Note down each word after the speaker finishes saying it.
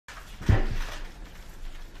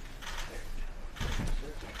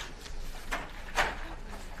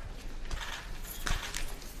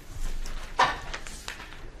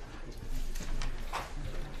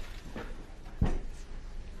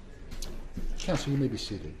Counsel, you may be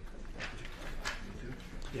seated.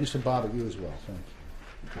 Mr. Bobbitt, you as well. Thank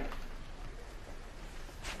you.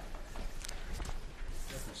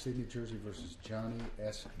 State of New Jersey versus Johnny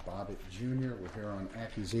S. Bobbitt, Jr. We're here on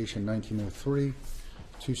accusation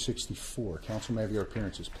 1903-264. Counsel, may I have your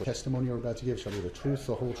appearances, please. Testimony you're about to give shall be the truth,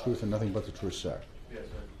 the whole truth, and nothing but the truth, sir. Yes,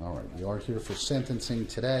 sir. All right. We are here for sentencing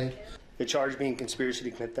today. The charge being conspiracy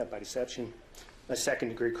to commit theft by deception, a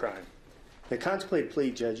second-degree crime. The contemplated plea,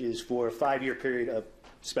 Judge, is for a 5-year period of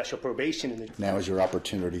special probation. Now is your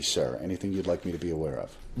opportunity, sir. Anything you'd like me to be aware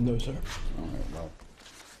of? No, sir. All right. Well,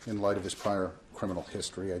 in light of his prior criminal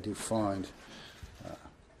history, I do find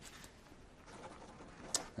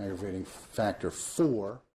aggravating factor 4